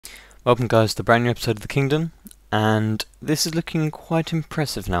Welcome guys to the brand new episode of The Kingdom, and this is looking quite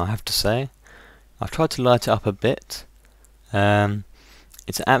impressive now, I have to say. I've tried to light it up a bit. It's an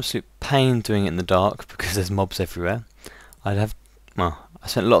absolute pain doing it in the dark because there's mobs everywhere. I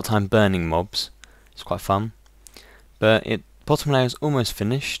spent a lot of time burning mobs. It's quite fun. But bottom layer is almost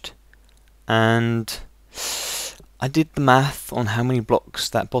finished, and I did the math on how many blocks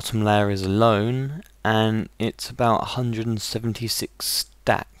that bottom layer is alone, and it's about 176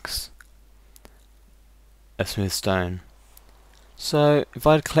 stacks of smooth stone. So if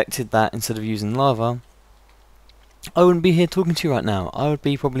I'd collected that instead of using lava, I wouldn't be here talking to you right now. I would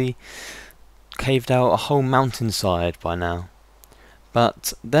be probably caved out a whole mountainside by now.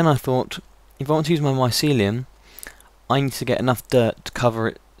 But then I thought, if I want to use my mycelium, I need to get enough dirt to cover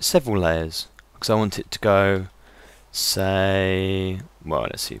it several layers, because I want it to go, say, well,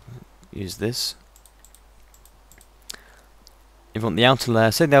 let's see, use this. If you want the outer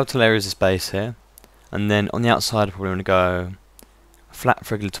layer, say the outer layer is this base here, and then on the outside I probably want to go flat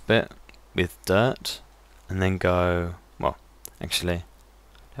for a little bit with dirt, and then go, well, actually,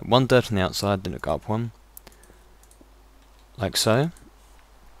 one dirt on the outside, then it'll go up one, like so.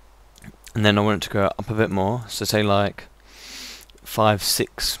 And then I want it to go up a bit more, so say like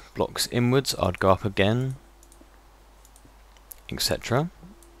 5-6 blocks inwards, I'd go up again, etc.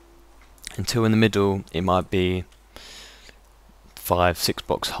 Until in the middle it might be 5-6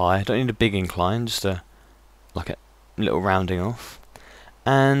 blocks high. I don't need a big incline, just like a little rounding off.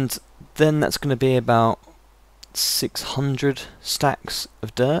 And then that's going to be about 600 stacks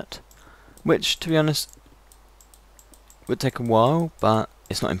of dirt, which, to be honest, would take a while, but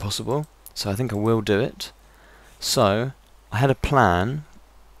it's not impossible. So I think I will do it. So I had a plan,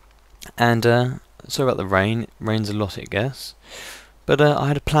 and sorry about the rain. It rains a lot, I guess. But I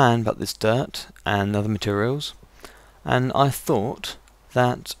had a plan about this dirt and other materials, and I thought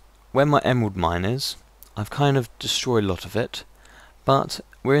that where my emerald mine is, I've kind of destroyed a lot of it, but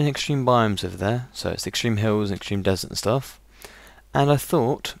we're in extreme biomes over there, so it's the extreme hills and extreme desert and stuff. And I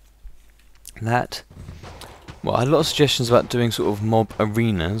thought that, well, I had a lot of suggestions about doing sort of mob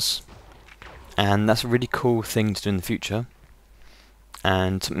arenas, and that's a really cool thing to do in the future,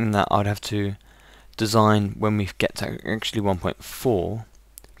 and something that I'd have to design when we get to actually 1.4,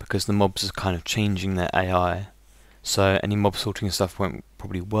 because the mobs are kind of changing their AI, so any mob sorting and stuff won't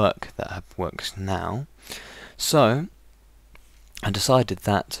probably work that works now. So I decided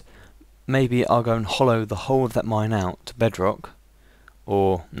that maybe I'll go and hollow the whole of that mine out to bedrock,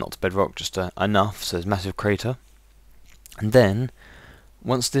 or not to bedrock, just enough so there's a massive crater. And then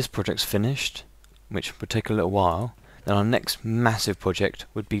once this project's finished, which would take a little while, then our next massive project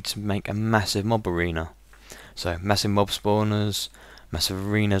would be to make a massive mob arena. So massive mob spawners, massive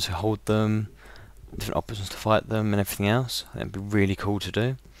arena to hold them, different options to fight them, and everything else. That'd be really cool to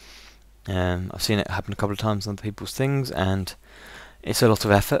do. I've seen it happen a couple of times on other people's things, and it's a lot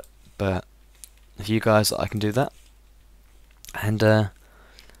of effort, but if you guys, I can do that. And I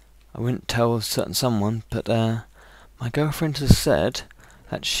wouldn't tell a certain someone, but my girlfriend has said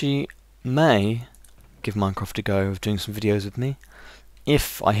that she may give Minecraft a go of doing some videos with me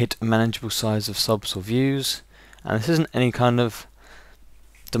if I hit a manageable size of subs or views. And this isn't any kind of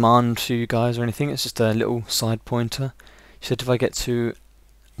demand to you guys or anything, it's just a little side pointer. She said if I get to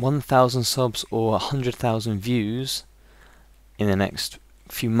 1,000 subs or 100,000 views in the next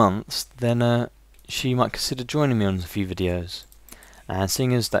few months, then she might consider joining me on a few videos. And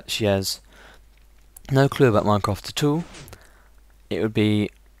seeing as that she has no clue about Minecraft at all, it would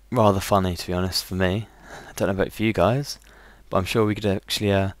be rather funny, to be honest, for me. I don't know about for you guys, but I'm sure we could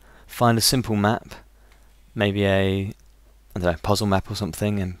actually find a simple map, maybe a, I don't know, puzzle map or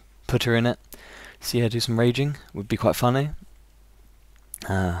something, and put her in it. See her do some raging. Would be quite funny.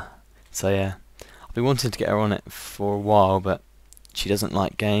 So yeah, I've been wanting to get her on it for a while, but she doesn't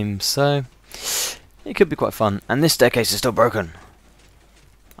like games, so it could be quite fun. And this staircase is still broken.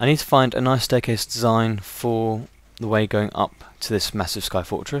 I need to find a nice staircase design for the way going up to this massive sky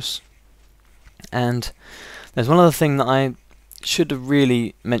fortress. And there's one other thing that I should have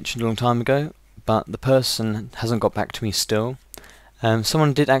really mentioned a long time ago, but the person hasn't got back to me still.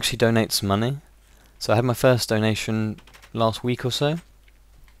 Someone did actually donate some money, so I had my first donation last week or so,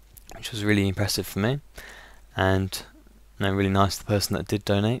 which was really impressive for me, and really nice the person that did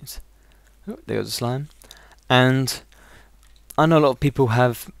donate. Oh, there goes the slime. And I know a lot of people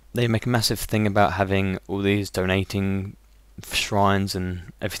they make a massive thing about having all these donating shrines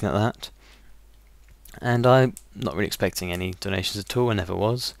and everything like that, and I'm not really expecting any donations at all. I never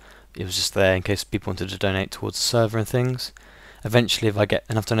was. It was just there in case people wanted to donate towards the server and things. Eventually, if I get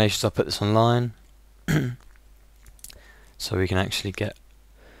enough donations, I'll put this online so we can actually get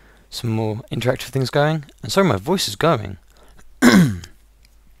some more interactive things going. And sorry, my voice is going.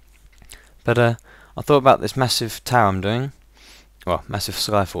 But I thought about this massive tower I'm doing, well, massive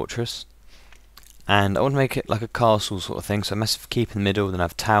sky fortress, and I want to make it like a castle sort of thing, so a massive keep in the middle, then I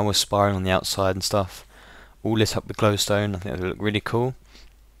have towers spiraling on the outside and stuff, all lit up with glowstone. I think that would look really cool.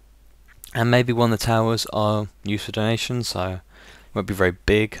 And maybe one of the towers are used for donations, so it won't be very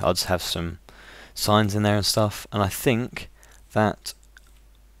big. I'll just have some signs in there and stuff. And I think that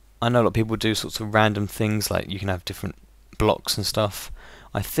I know a lot of people do sorts of random things, like you can have different blocks and stuff.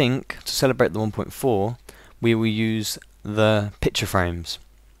 I think to celebrate the 1.4 we will use the picture frames,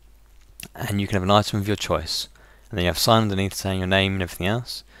 and you can have an item of your choice, and then you have a sign underneath saying your name and everything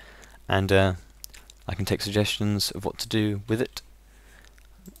else, and I can take suggestions of what to do with it,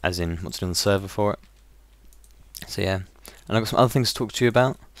 as in what to do on the server for it. So yeah, and I've got some other things to talk to you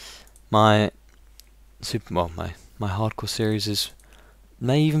about. My hardcore series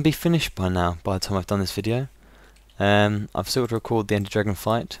may even be finished by now, by the time I've done this video. I've still got to record the Ender Dragon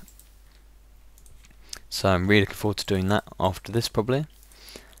fight, so I'm really looking forward to doing that after this probably.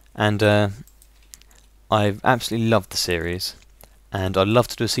 And I've absolutely loved the series, and I'd love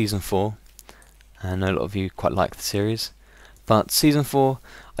to do a season 4. I know a lot of you quite like the series, but season 4,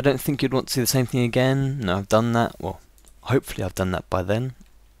 I don't think you'd want to see the same thing again. No, I've done that. Well, hopefully I've done that by then.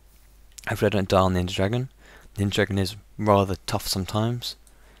 Hopefully I don't die on the Ender Dragon. The Ender Dragon is rather tough sometimes,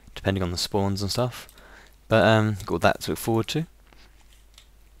 depending on the spawns and stuff. But got that to look forward to.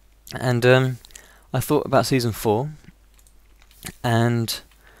 And I thought about season 4, and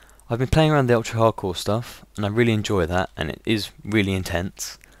I've been playing around the ultra hardcore stuff, and I really enjoy that, and it is really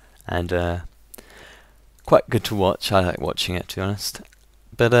intense, and quite good to watch. I like watching it, to be honest.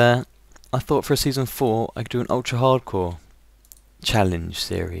 But I thought for a season 4 I could do an ultra hardcore challenge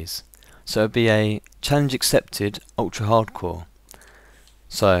series. So it'd be a challenge accepted ultra hardcore.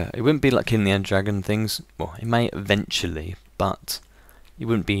 So it wouldn't be like killing the Ender Dragon things. Well, it may eventually, but it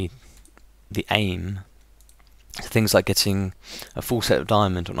wouldn't be the aim. Things like getting a full set of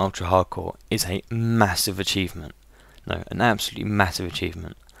diamond on ultra hardcore is a massive achievement. No, an absolutely massive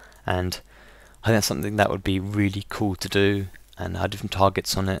achievement. And I think that's something that would be really cool to do, and I have different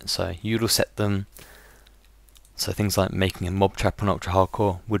targets on it, so you'd all set them. So things like making a mob trap on ultra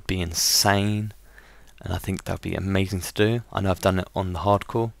hardcore would be insane, and I think that would be amazing to do. I know I've done it on the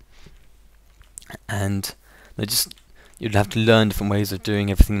hardcore, and you'd have to learn different ways of doing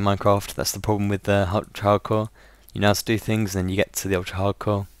everything in Minecraft. That's the problem with the ultra hardcore. You know how to do things, and then you get to the ultra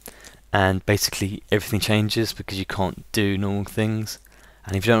hardcore, and basically everything changes because you can't do normal things.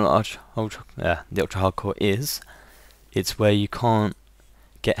 And if you don't know what the ultra hardcore is, it's where you can't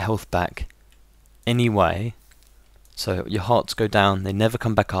get health back anyway. So your hearts go down, they never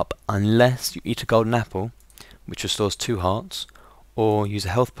come back up unless you eat a golden apple, which restores 2 hearts, or use a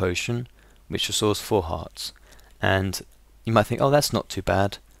health potion, which restores 4 hearts. And you might think, oh, that's not too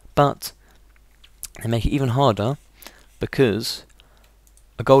bad, but they make it even harder, because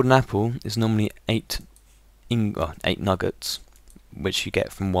a golden apple is normally 8 nuggets, which you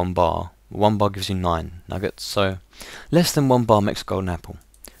get from 1 bar. 1 bar gives you 9 nuggets, so less than 1 bar makes a golden apple.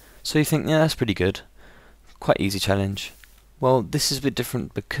 So you think, yeah, that's pretty good. Quite easy challenge. Well, this is a bit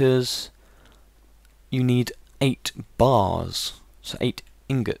different because you need 8 bars, so 8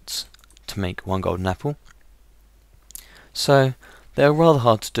 ingots to make 1 golden apple. So they're rather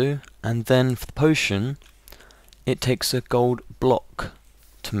hard to do, and then for the potion, it takes a gold block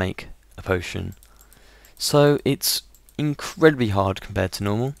to make a potion. So it's incredibly hard compared to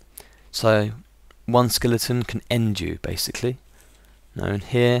normal. So 1 skeleton can end you, basically. Now in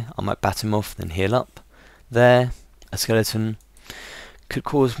here, I might bat him off, then heal up. There, a skeleton could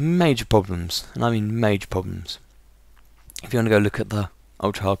cause major problems, and I mean major problems. If you want to go look at the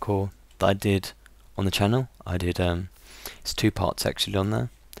ultra hardcore that I did on the channel, I did it's 2 parts actually on there.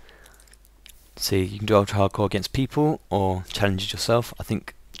 See, you can do ultra hardcore against people or challenges yourself. I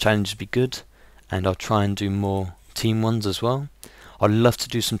think challenges would be good, and I'll try and do more team ones as well. I'd love to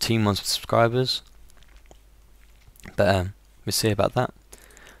do some team ones with subscribers, but we'll see about that.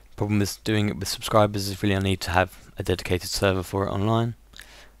 Problem with doing it with subscribers is really I need to have a dedicated server for it online,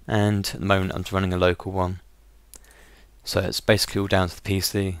 and at the moment I'm just running a local one, so it's basically all down to the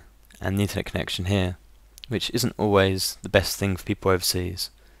PC and the internet connection here, which isn't always the best thing for people overseas,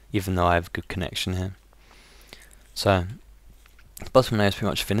 even though I have a good connection here. So the bottom layer is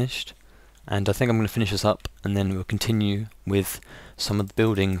pretty much finished, and I think I'm going to finish this up and then we'll continue with some of the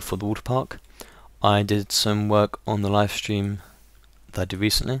building for the water park. I did some work on the live stream that I did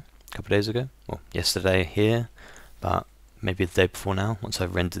recently, a couple of days ago, well, yesterday here, but maybe the day before now, once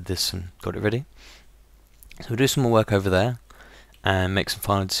I've rendered this and got it ready. So we'll do some more work over there, and make some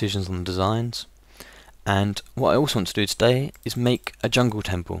final decisions on the designs. And what I also want to do today is make a jungle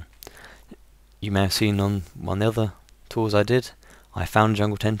temple. You may have seen on one of the other tours I did, I found a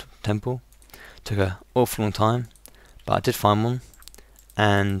jungle temple. Took an awful long time, but I did find one,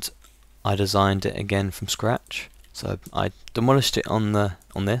 and I designed it again from scratch. So I demolished it on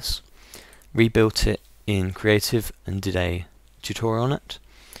this, rebuilt it in Creative, and did a tutorial on it.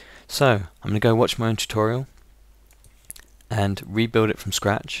 So I'm going to go watch my own tutorial and rebuild it from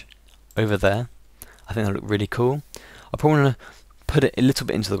scratch over there. I think that'll look really cool. I probably want to put it a little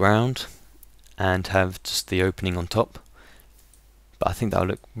bit into the ground and have just the opening on top, but I think that'll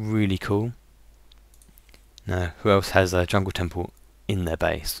look really cool. Now, who else has a jungle temple in their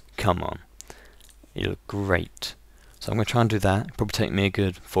base? Come on, it'll look great. So I'm going to try and do that. It'll probably take me a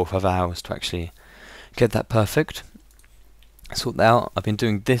good 4 or 5 hours to actually get that perfect. Sort that out. I've been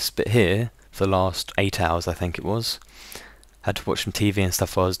doing this bit here for the last 8 hours, I think it was. Had to watch some TV and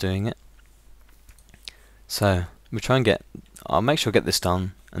stuff while I was doing it. So we'll try and I'll make sure I get this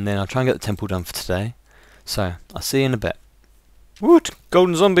done, and then I'll try and get the temple done for today. So I'll see you in a bit. Woot!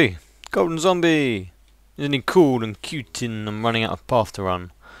 Golden zombie! Golden zombie! Isn't he cool and cute, and I'm running out of path to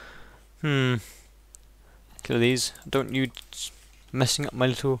run. Kill these. Don't you messing up my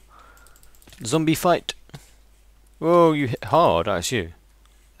little zombie fight. Whoa, you hit hard. That's you.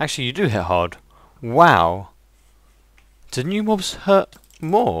 Actually, you do hit hard. Wow. Do new mobs hurt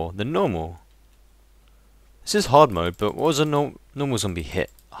more than normal? This is hard mode, but what was a normal zombie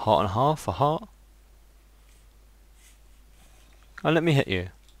hit? Heart and a half? A heart? Oh, let me hit you.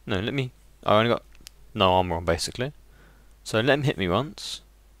 No, let me... I only got no armor on, basically. So let him hit me once.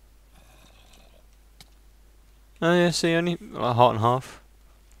 Oh yeah, see, only a heart and a half.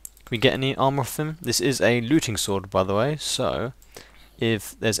 Can we get any armor off him? This is a looting sword, by the way, so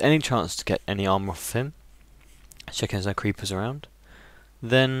if there's any chance to get any armor off him, checking there's no creepers around,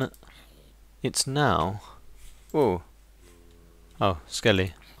 then it's now... Whoa. Oh,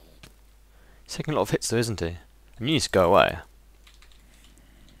 Skelly. He's taking a lot of hits though, isn't he? And you need to go away.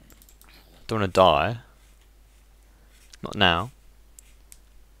 Don't want to die. Not now.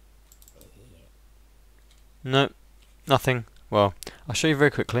 No, nothing. Well, I'll show you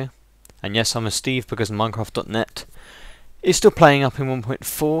very quickly. And yes, I'm a Steve because Minecraft.net is still playing up in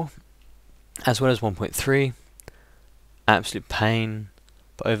 1.4 as well as 1.3. Absolute pain.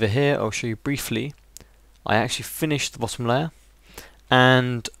 But over here, I'll show you briefly. I actually finished the bottom layer,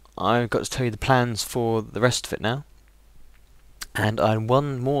 and I've got to tell you the plans for the rest of it now. And I had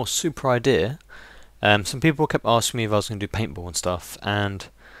one more super idea. Some people kept asking me if I was going to do paintball and stuff, and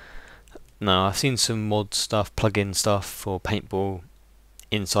no, I've seen some mod stuff, plug-in stuff for paintball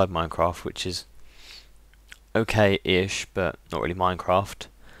inside Minecraft, which is okay-ish, but not really Minecraft.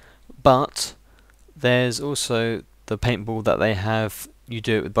 But there's also the paintball that they have, you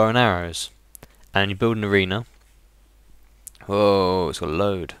do it with bow and arrows. And you build an arena. Whoa, it's got a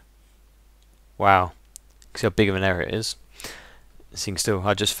load. Wow. See how big of an area it is. Seeing still,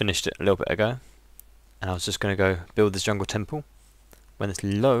 I just finished it a little bit ago. And I was just going to go build this jungle temple. When this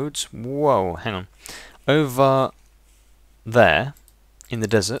loads, whoa, hang on. Over there, in the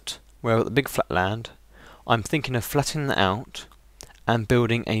desert, where I've got the big flat land, I'm thinking of flattening that out and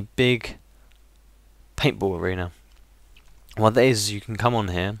building a big paintball arena. What that is, you can come on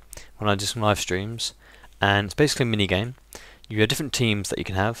here when I do some live streams, and it's basically a mini game. You have different teams that you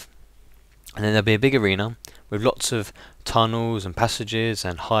can have, and then there'll be a big arena with lots of tunnels and passages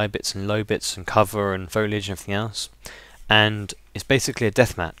and high bits and low bits and cover and foliage and everything else. And it's basically a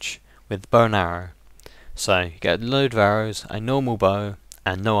deathmatch with bow and arrow. So you get a load of arrows, a normal bow,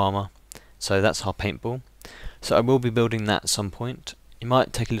 and no armor. So that's our paintball. So I will be building that at some point. It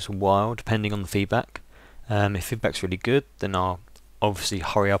might take a little while depending on the feedback. If feedback's really good, then I'll obviously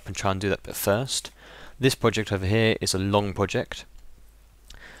hurry up and try and do that bit first. This project over here is a long project.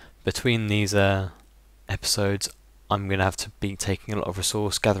 Between these episodes, I'm going to have to be taking a lot of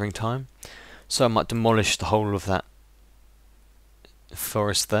resource gathering time. So I might demolish the whole of that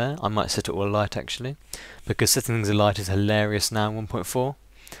forest there. I might set it all alight actually, because setting things alight is hilarious now in 1.4.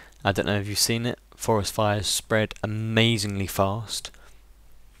 I don't know if you've seen it. Forest fires spread amazingly fast.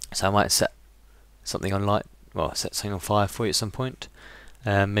 So I might set something on light, well, set something on fire for you at some point.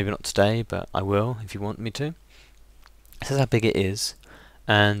 Maybe not today, but I will if you want me to. This is how big it is,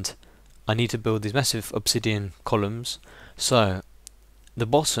 and I need to build these massive obsidian columns. So the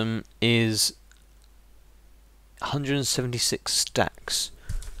bottom is 176 stacks,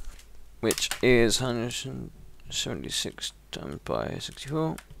 which is 176 times by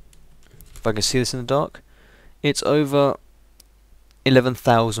 64. If I can see this in the dark, it's over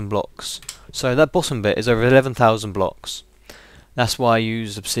 11,000 blocks. So that bottom bit is over 11,000 blocks. That's why I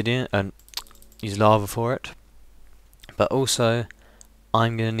use obsidian and use lava for it. But also,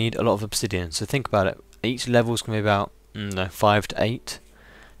 I'm going to need a lot of obsidian. So think about it. Each level is going to be about 5 to 8.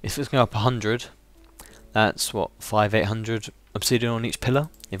 If it's going up 100, that's what 800 obsidian on each pillar.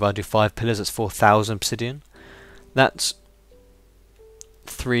 If I do 5 pillars, that's 4,000 obsidian. That's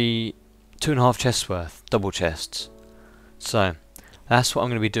 2.5 chests worth, double chests. So that's what I'm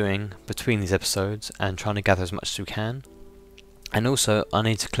going to be doing between these episodes and trying to gather as much as we can. And also, I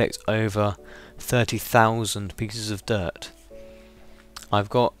need to collect over 30,000 pieces of dirt. I've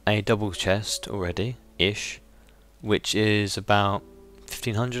got a double chest already, ish, which is about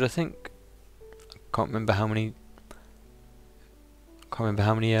 1,500, I think. Can't remember how many.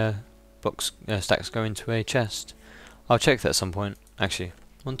 Stacks go into a chest. I'll check that at some point. Actually,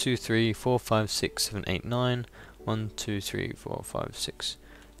 1, 2, 3, 4, 5, 6, 7, 8, 9. 1, 2, 3, 4, 5, 6.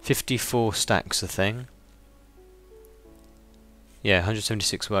 54 stacks a thing. Yeah,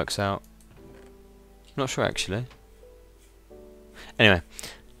 176 works out. Not sure actually. Anyway,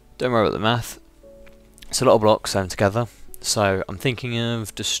 don't worry about the math. It's a lot of blocks added together. So I'm thinking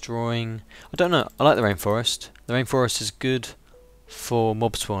of destroying. I don't know. I like the rainforest. The rainforest is good for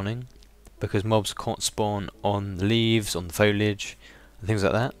mob spawning because mobs can't spawn on the leaves, on the foliage, and things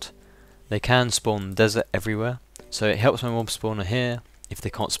like that. They can spawn in the desert everywhere. So it helps my mob spawner here if they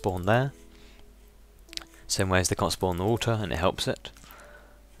can't spawn there. Same way as they can't spawn in the water, and it helps it.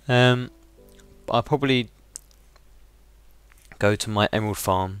 I'll probably go to my emerald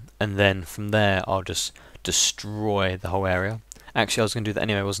farm, and then from there I'll just destroy the whole area. Actually, I was going to do that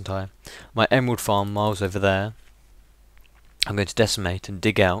anyway, wasn't I? My emerald farm miles over there, I'm going to decimate and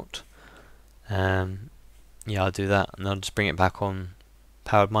dig out. Yeah, I'll do that, and I'll just bring it back on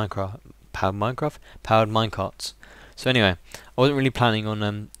powered minecarts. So anyway, I wasn't really planning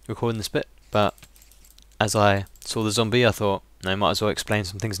on recording this bit, but as I saw the zombie, I thought, no, I might as well explain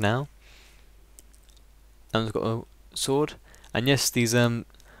some things now. And I've got a sword, and yes, these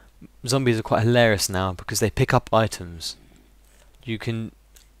zombies are quite hilarious now because they pick up items. You can,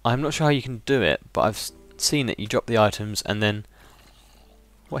 I'm not sure how you can do it, but I've seen it. You drop the items, and then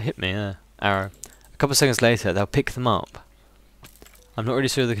what hit me? Arrow. A couple of seconds later, they'll pick them up. I'm not really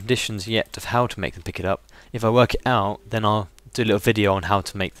sure of the conditions yet of how to make them pick it up. If I work it out, then I'll do a little video on how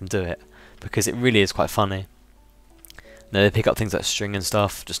to make them do it, because it really is quite funny. Now, they pick up things like string and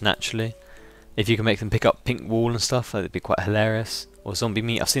stuff just naturally. If you can make them pick up pink wool and stuff, that'd be quite hilarious. Or zombie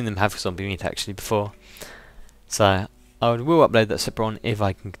meat. I've seen them have zombie meat actually before. So I will upload that separate on if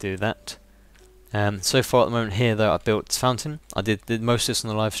I can do that. So far at the moment here though, I built this fountain. I did most of this on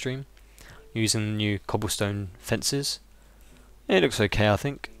the live stream using the new cobblestone fences. It looks okay, I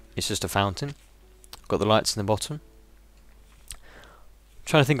think. It's just a fountain. Got the lights in the bottom.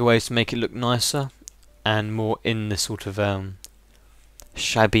 Trying to think of ways to make it look nicer and more in this sort of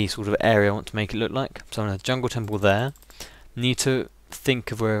shabby sort of area I want to make it look like. So I'm going to have a jungle temple there. Need to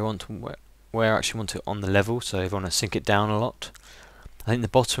think of where I actually want it on the level. So if I want to sink it down a lot, I think the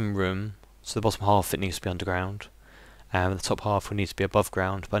bottom room, so the bottom half, it needs to be underground, and the top half will need to be above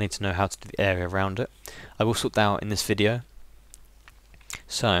ground. But I need to know how to do the area around it. I will sort that out in this video.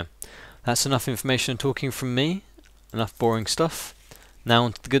 So that's enough information and talking from me. Enough boring stuff. Now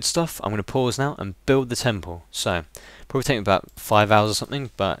on to the good stuff. I'm going to pause now and build the temple. So probably take me about 5 hours or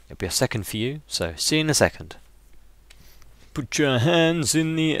something, but it'll be a second for you. So see you in a second. Put your hands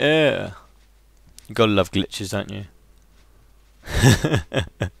in the air. You gotta love glitches, don't you?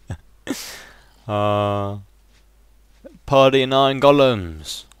 Party 9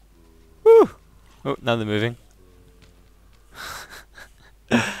 golems. Woo! Oh, now they're moving.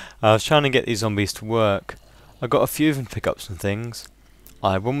 I was trying to get these zombies to work. I got a few of them to pick up some things.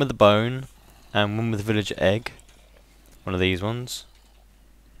 I had one with the bone and one with the villager egg. One of these ones.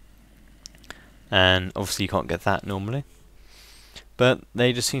 And obviously you can't get that normally. But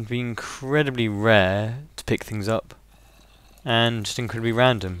they just seem to be incredibly rare to pick things up. And just incredibly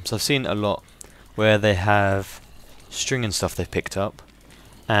random. So I've seen a lot where they have string and stuff they've picked up.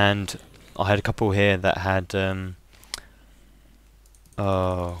 And I had a couple here that had the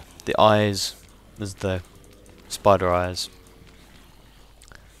eyes. There's the spider eyes.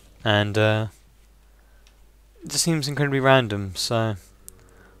 And it just seems incredibly random, so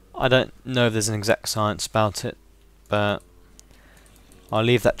I don't know if there's an exact science about it, but I'll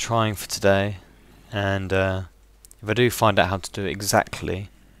leave that trying for today, and if I do find out how to do it exactly,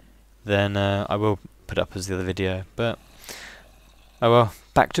 then I will put it up as the other video. But oh well,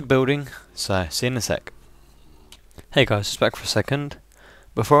 back to building, so see you in a sec. Hey guys, just back for a second.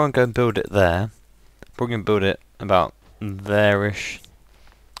 Before I go and build it there, probably going to build it about there-ish,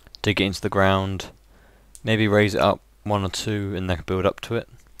 dig it into the ground, maybe raise it up one or two and they can build up to it.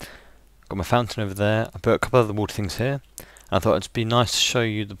 Got my fountain over there. I put a couple of other water things here. And I thought it'd be nice to show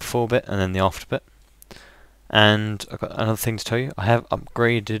you the before bit and then the after bit. And I've got another thing to tell you. I have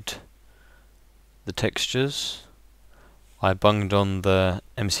upgraded the textures. I bunged on the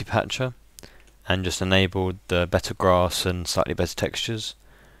MC Patcher and just enabled the better grass and slightly better textures.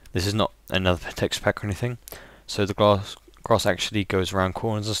 This is not another texture pack or anything. So the grass actually goes around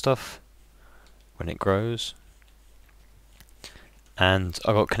corners and stuff when it grows. And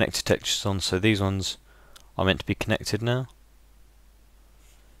I got connected textures on, so these ones are meant to be connected now.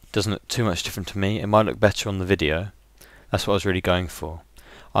 Doesn't look too much different to me. It might look better on the video. That's what I was really going for.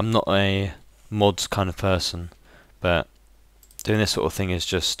 I'm not a mods kind of person, but doing this sort of thing is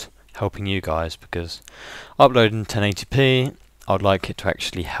just helping you guys, because uploading 1080p, I'd like it to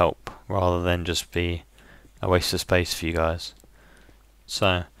actually help rather than just be a waste of space for you guys.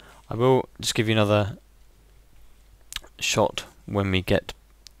 So I will just give you another shot when we get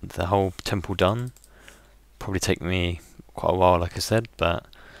the whole temple done. Probably take me quite a while, like I said, but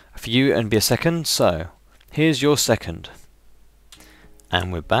for you it'll be a second. So here's your second,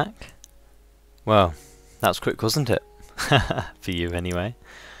 and we're back. Well, that's quick, wasn't it? For you anyway.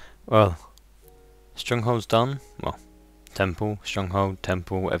 Well, stronghold's done. Well, temple, stronghold,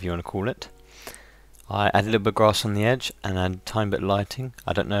 temple, whatever you want to call it. I added a little bit of grass on the edge and added a tiny bit of lighting.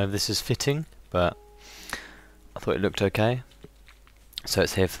 I don't know if this is fitting, but I thought it looked okay. So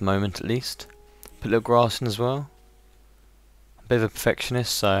it's here for the moment at least. Put a little grass in as well. A bit of a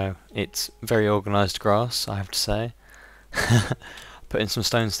perfectionist, so it's very organised grass, I have to say. Put in some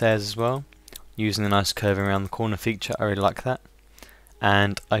stone stairs as well, using the nice curving around the corner feature. I really like that.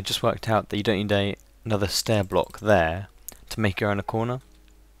 And I just worked out that you don't need another stair block there to make your own corner.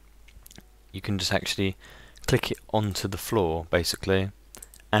 You can just actually click it onto the floor basically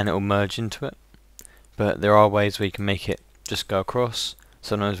and it will merge into it. But there are ways where you can make it just go across,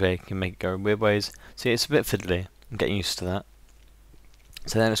 sometimes where you can make it go weird ways. See, it's a bit fiddly. I'm getting used to that.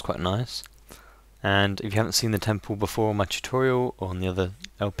 So that is quite nice. And if you haven't seen the temple before on my tutorial or on the other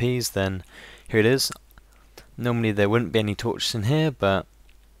LPs, then here it is. Normally there wouldn't be any torches in here, but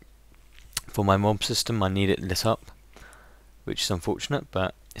for my mob system I need it lit up, which is unfortunate,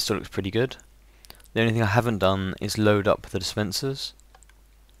 but it still looks pretty good. The only thing I haven't done is load up the dispensers.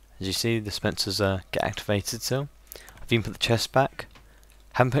 As you see, the dispensers get activated still. I've even put the chest back.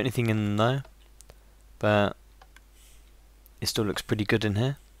 Haven't put anything in them though, but it still looks pretty good in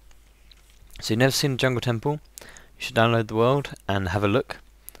here. So you've never seen a jungle temple, you should download the world and have a look.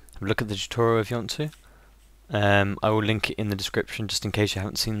 Have a look at the tutorial if you want to. I will link it in the description just in case you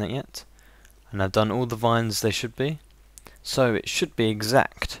haven't seen that yet. And I've done all the vines they should be. So it should be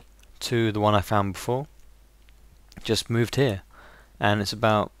exact to the one I found before. Just moved here. And it's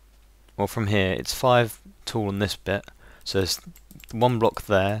about, well, from here it's 5 tall on this bit. So there's 1 block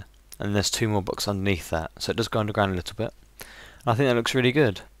there and there's 2 more blocks underneath that. So it does go underground a little bit. And I think that looks really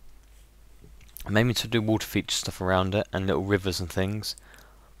good. I made me to do water feature stuff around it and little rivers and things,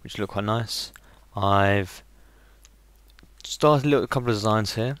 which look quite nice. I've started a couple of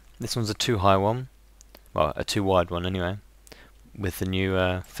designs here. This one's a too high one, well, a too wide one anyway, with the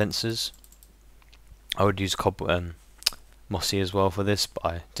new fences. I would use mossy as well for this, but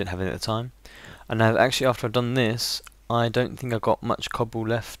I didn't have it at the time. And now actually after I've done this, I don't think I've got much cobble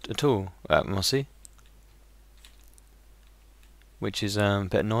left at all, mossy, which is a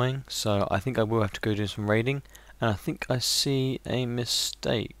bit annoying. So I think I will have to go do some raiding, and I think I see a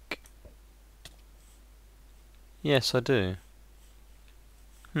mistake. Yes, I do.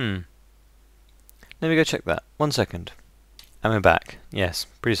 Let me go check that. 1 second. And we're back. Yes,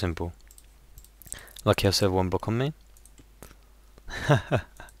 pretty simple. Lucky I still have 1 block on me.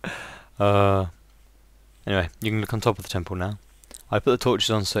 Anyway, you can look on top of the temple now. I put the torches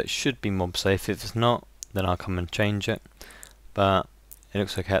on so it should be mob safe. If it's not, then I'll come and change it. But it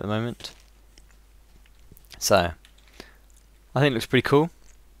looks okay at the moment. So, I think it looks pretty cool.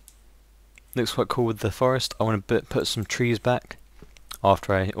 Looks quite cool with the forest. I want to put some trees back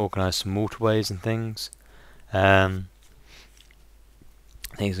after I organise some waterways and things. I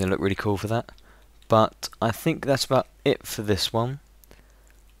think it's going to look really cool for that. But I think that's about it for this one.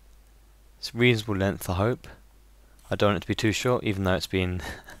 It's reasonable length, I hope. I don't want it to be too short, even though it's been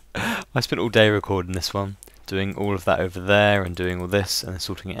I spent all day recording this one, doing all of that over there and doing all this and then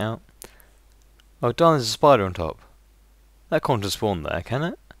sorting it out. Oh darn, there's a spider on top. That can't just spawn there, can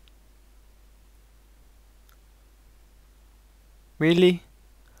it? Really?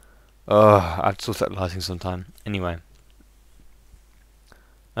 Oh, I have to sort out lighting sometime. Anyway.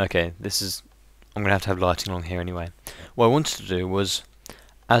 Okay, I'm going to have lighting along here anyway. What I wanted to do was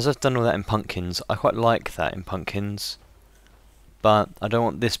as I've done all that in Pumpkins, I quite like that in Pumpkins, but I don't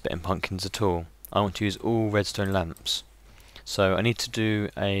want this bit in Pumpkins at all. I want to use all redstone lamps. So I need to do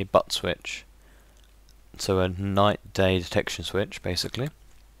a butt switch, so a night-day detection switch basically.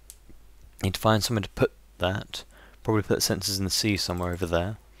 Need to find somewhere to put that, probably put sensors in the sea somewhere over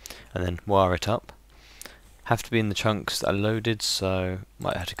there, and then wire it up. Have to be in the chunks that are loaded, so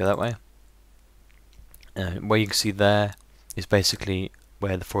might have to go that way. Where you can see there is basically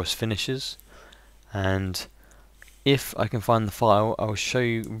where the forest finishes, and if I can find the file, I will show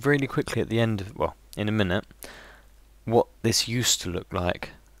you really quickly at the end of, well, in a minute, what this used to look like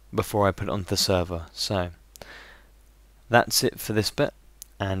before I put it onto the server. So that's it for this bit,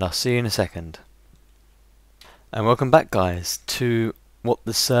 and I'll see you in a second. And welcome back, guys, to what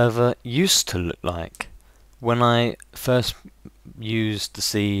the server used to look like when I first used the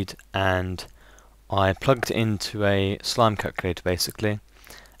seed and I plugged it into a slime calculator basically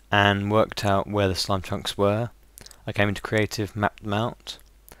and worked out where the slime chunks were. I came into creative, mapped them out,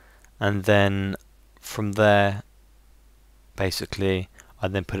 and then from there basically I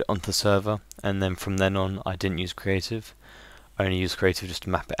then put it onto the server, and then from then on I didn't use creative. I only used creative just to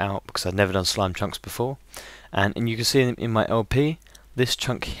map it out because I'd never done slime chunks before. And you can see in my LP, this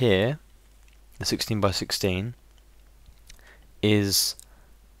chunk here, the 16 by 16, is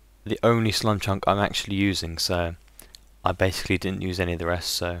the only slime chunk I'm actually using, so I basically didn't use any of the rest,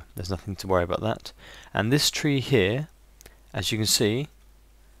 so there's nothing to worry about that. And this tree here, as you can see,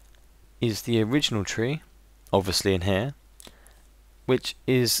 is the original tree, obviously in here, which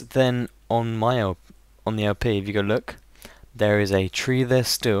is then on my on the LP. If you go look, there is a tree there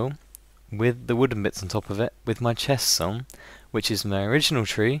still with the wooden bits on top of it with my chests on, which is my original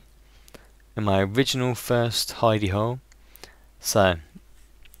tree in my original first hidey hole. So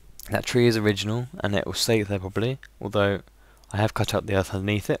that tree is original and it will stay there probably, although I have cut out the earth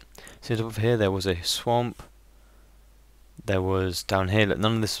underneath it. So over here there was a swamp, there was down here, look,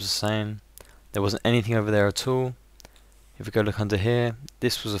 none of this was the same, there wasn't anything over there at all. If we go look under here,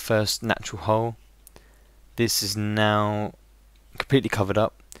 this was the first natural hole. This is now completely covered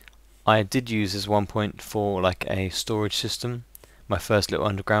up. I did use this 1.4 like a storage system, my first little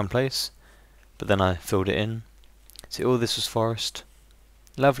underground place, but then I filled it in. See, all this was forest,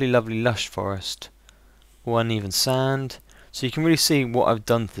 lovely lovely lush forest, all uneven sand, so you can really see what I've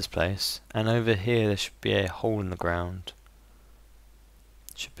done to this place. And over here there should be a hole in the ground,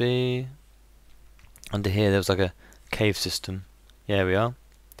 should be under here. There was like a cave system. Yeah, we are.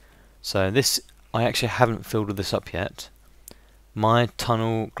 So this, I actually haven't filled all this up yet. My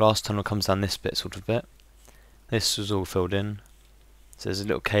tunnel, glass tunnel, comes down this bit, sort of bit. This was all filled in. So there's a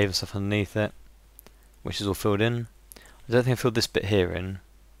little cave and stuff underneath it, which is all filled in. I don't think I filled this bit here in.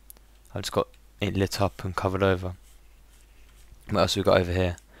 I've just got it lit up and covered over. What else have we got over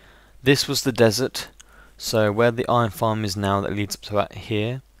here? This was the desert. So where the iron farm is now, that leads up to about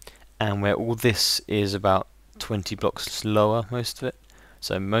here, and where all this is about 20 blocks lower, most of it.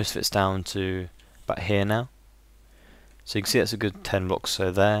 So most of it's down to about here now. So you can see that's a good 10 blocks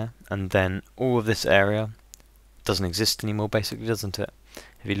so there, and then all of this area doesn't exist anymore basically, doesn't it?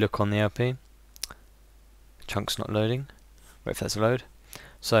 If you look on the LP, the chunk's not loading. Wait for that to load.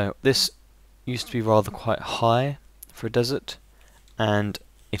 So this used to be rather quite high for a desert, and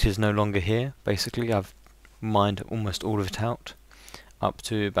it is no longer here basically. I've mined almost all of it out up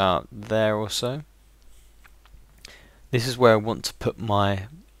to about there or so. This is where I want to put my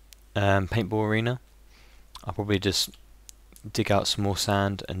paintball arena. I'll probably just dig out some more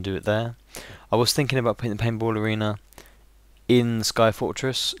sand and do it there. I was thinking about putting the paintball arena in the Sky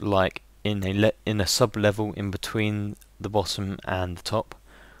Fortress, like in a sub level in between the bottom and the top,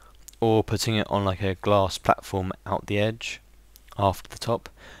 or putting it on like a glass platform out the edge after the top.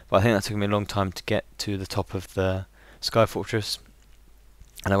 But I think that took me a long time to get to the top of the Sky Fortress,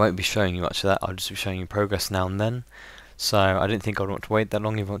 and I won't be showing you much of that. I'll just be showing you progress now and then. So I didn't think I'd want to wait that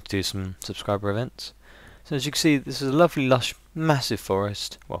long if I want to do some subscriber events. So as you can see, this is a lovely lush massive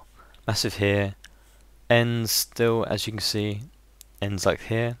forest. Well, massive here, ends still, as you can see, ends like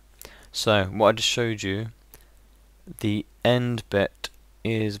here. So what I just showed you, the end bit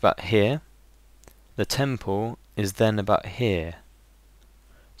is about here, the temple is then about here.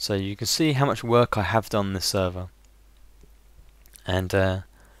 So you can see how much work I have done on this server, and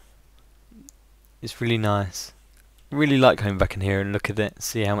it's really nice. Really like coming back in here and look at it,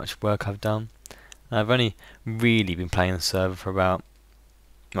 see how much work I've done. I've only really been playing the server for about,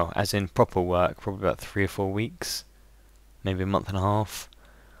 well, as in proper work, probably about 3 or 4 weeks, maybe a month and a half.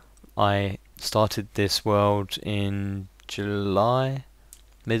 I started this world in July,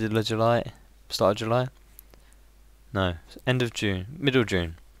 middle of July, start of July? No, end of June, middle of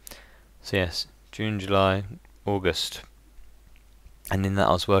June. So yes, June, July, August, and in that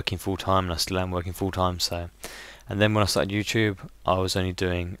I was working full time, and I still am working full time. So, and then when I started YouTube, I was only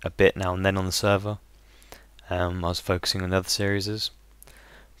doing a bit now and then on the server. I was focusing on the other series,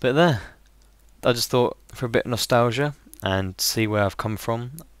 but there, I just thought for a bit of nostalgia and see where I've come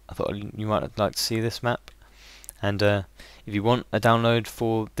from. I thought you might like to see this map, and if you want a download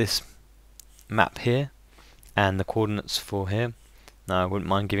for this map here and the coordinates for here, no, I wouldn't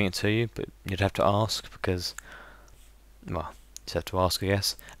mind giving it to you, but you'd have to ask because, well, you just have to ask, I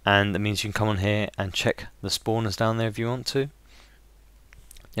guess. And that means you can come on here and check the spawners down there if you want to.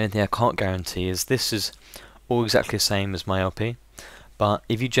 The only thing I can't guarantee is this is all exactly the same as my LP, but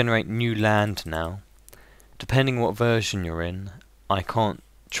if you generate new land now, depending what version you're in, I can't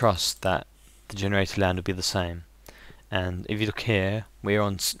trust that the generated land will be the same. And if you look here, we're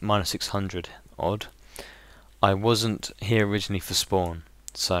on minus 600 odd. I wasn't here originally for spawn,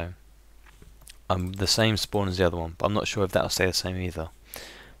 so I'm the same spawn as the other one, but I'm not sure if that'll stay the same either.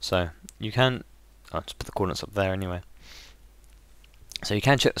 So you can, I'll just put the coordinates up there anyway. So you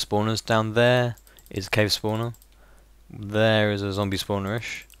can check the spawners. Down there is a cave spawner, there is a zombie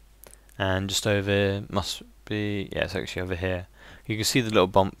spawner-ish, and just over here must be, yeah, it's actually over here. You can see the little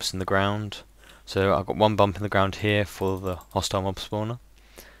bumps in the ground. So I've got one bump in the ground here for the hostile mob spawner,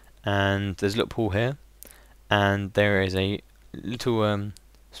 and there's a little pool here, and there is a little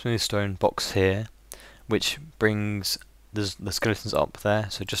smooth stone box here which brings the skeletons up there.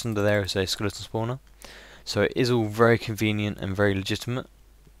 So just under there is a skeleton spawner, so it is all very convenient and very legitimate.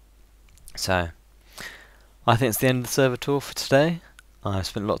 So I think it's the end of the server tour for today. I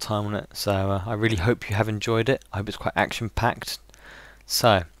spent a lot of time on it, so I really hope you have enjoyed it. I hope it's quite action packed.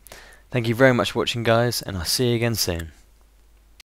 So thank you very much for watching, guys, and I'll see you again soon.